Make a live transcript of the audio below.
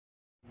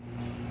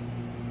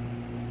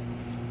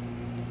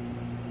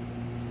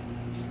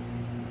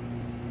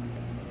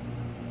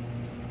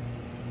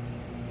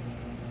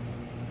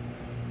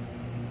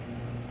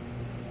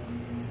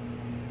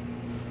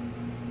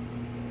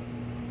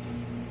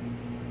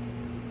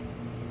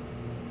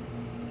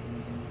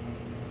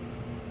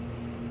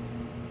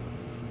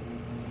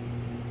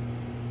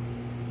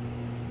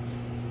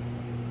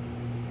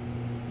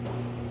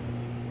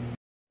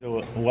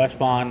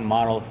Westbond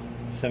model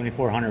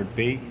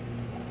 7400B.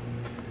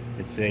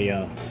 It's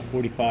a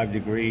 45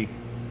 degree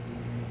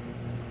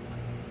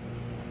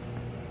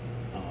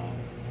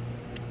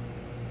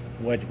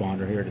wedge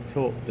bonder here.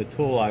 The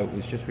tool I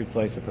was just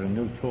replaced. I put a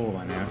new tool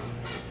in there,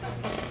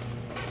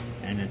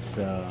 and it's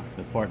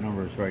the part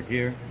number is right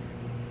here.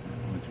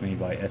 It's made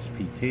by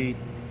SPT.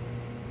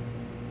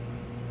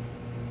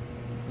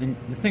 And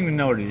the thing to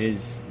note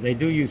is they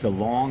do use a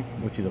long,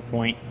 which is a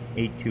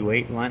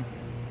 .828 length,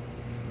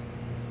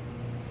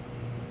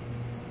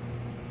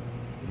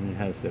 and it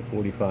has the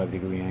 45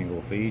 degree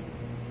angle feed.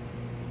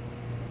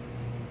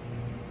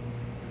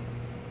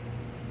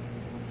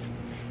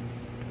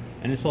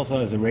 And this also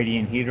has a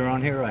radiant heater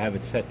on here. I have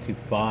it set to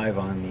 5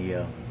 on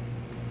the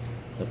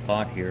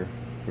pot here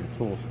for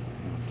the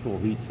tool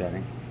heat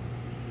setting.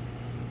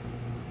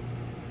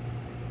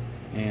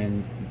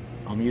 And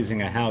I'm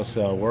using a house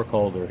work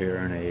holder here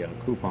and a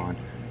coupon.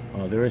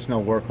 There is no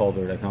work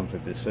holder that comes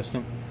with this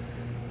system.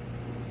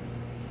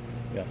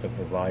 You have to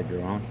provide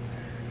your own.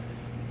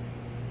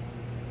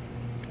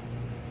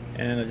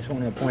 And I just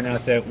want to point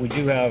out that we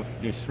do have,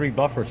 there's 3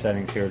 buffer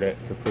settings here to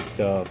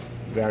put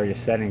various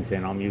settings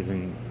in. I'm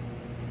using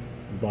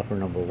buffer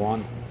number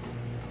 1.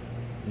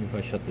 And if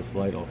I shut this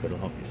light off, it'll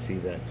help you see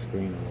that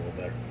screen a little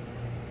better.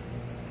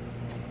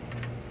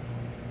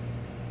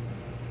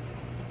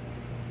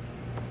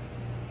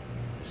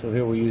 So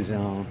here we use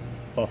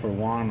buffer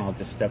 1. I'll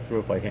just step through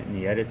it by hitting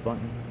the edit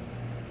button.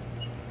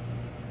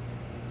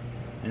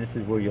 And this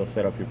is where you'll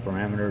set up your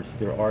parameters.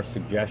 There are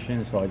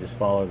suggestions, so I just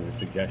follow the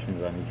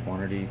suggestions on each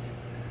one of these.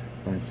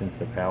 For instance,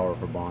 the power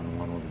for bond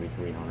 1 would be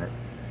 300.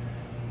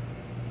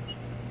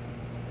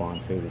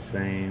 Bond 2 the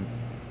same.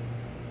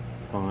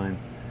 Time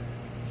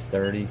is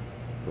 30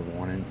 for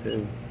 1 and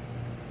 2.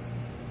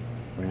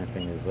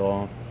 Ramping is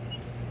off.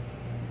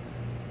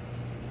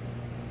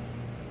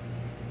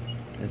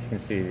 As you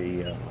can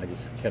see, I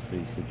just kept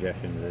these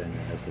suggestions in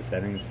as the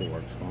settings, so it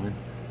works fine.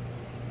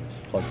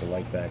 Just plug the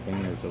light back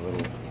in. There's a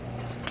little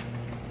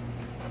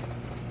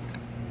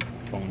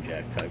phone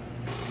jack type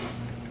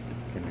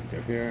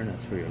connector here, and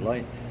that's for your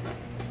light.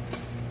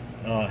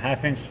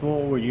 1/2 inch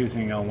spool, we're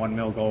using a 1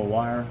 mil gold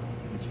wire.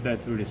 It's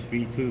fed through this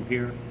feed tube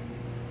here.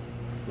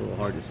 It's a little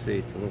hard to see.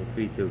 It's a little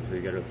feed tube, so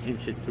you got to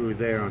inch it through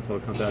there until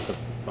it comes out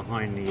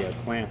behind the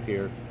clamp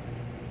here,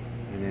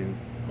 and then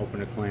open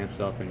the clamps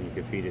up, and you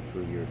can feed it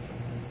through your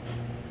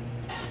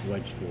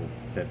wedge tool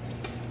tip.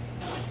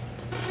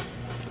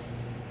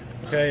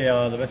 Okay,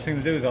 the best thing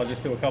to do is I'll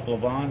just do a couple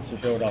of bonds to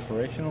show it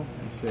operational.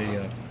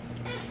 It's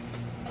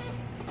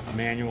a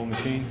manual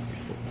machine.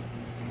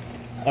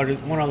 Oh, there's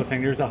one other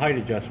thing. There's a height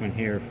adjustment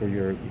here for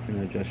you can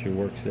adjust your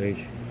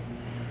workstage.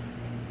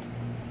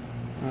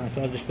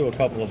 So I'll just do a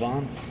couple of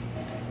bonds.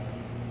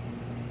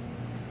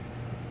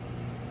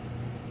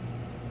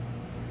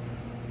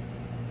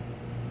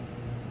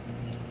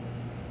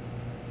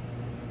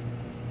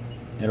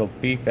 It'll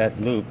beep at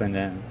loop, and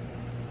then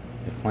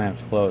the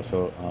clamps close,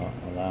 so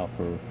allow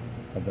for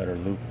a better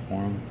loop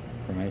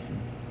formation.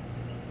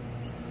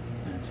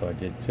 And so I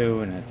did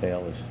 2, and the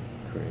tail is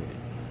created.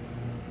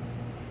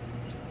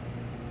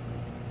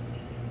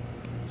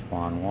 It's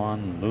bond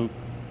 1, loop,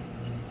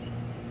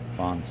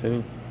 bond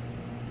 2.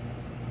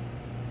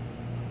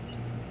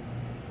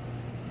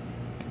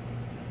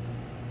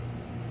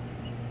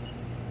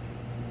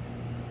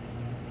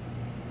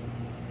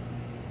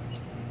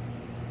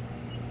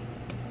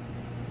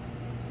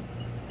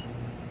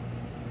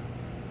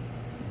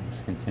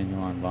 Continue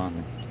on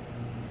bonding.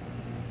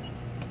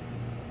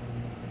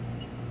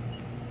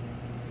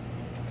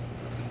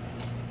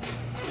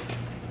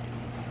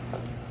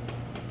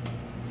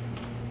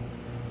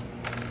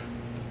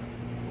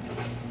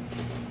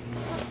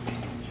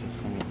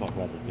 Talk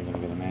about this. You're going to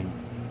get a manual.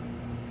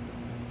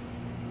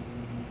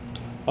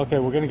 Okay,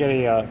 we're going to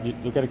get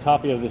you'll get a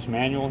copy of this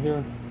manual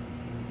here,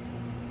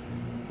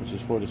 which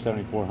is for the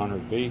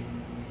 7400B.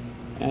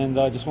 And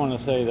I just want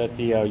to say that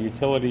the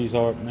utilities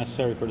are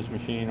necessary for this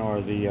machine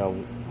are the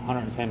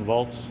 110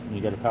 volts. And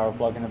you get a power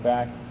plug in the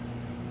back,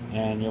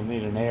 and you'll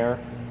need an air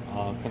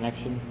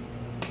connection,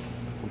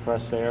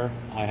 compressed air.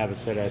 I have it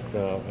set at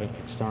an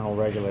external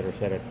regulator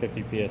set at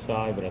 50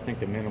 psi, but I think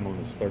the minimum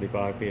is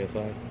 35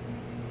 psi.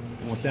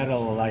 And what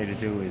that'll allow you to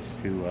do is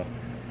to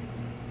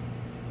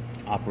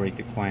operate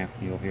the clamp.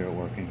 You'll hear it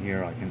working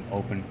here. I can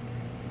open,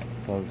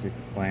 close the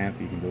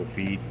clamp. You can do a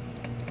feed.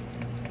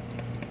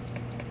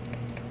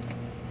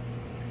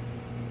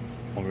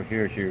 Over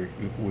here is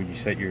where you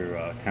set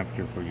your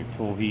temperature for your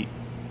tool heat.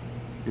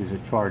 There's a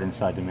chart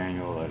inside the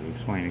manual that will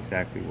explain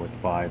exactly what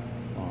 5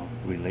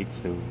 relates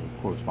to,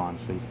 or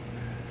corresponds to.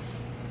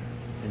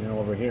 And then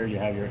over here you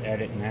have your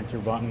edit and enter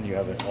button. You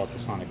have an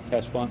ultrasonic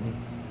test button.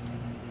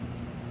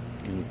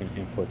 And you can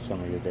input some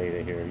of your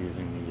data here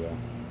using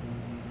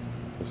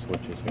the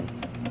switches here.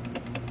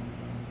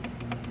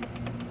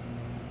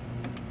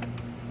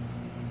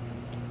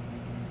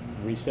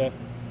 Reset,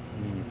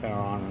 and then you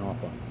power on and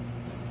off button.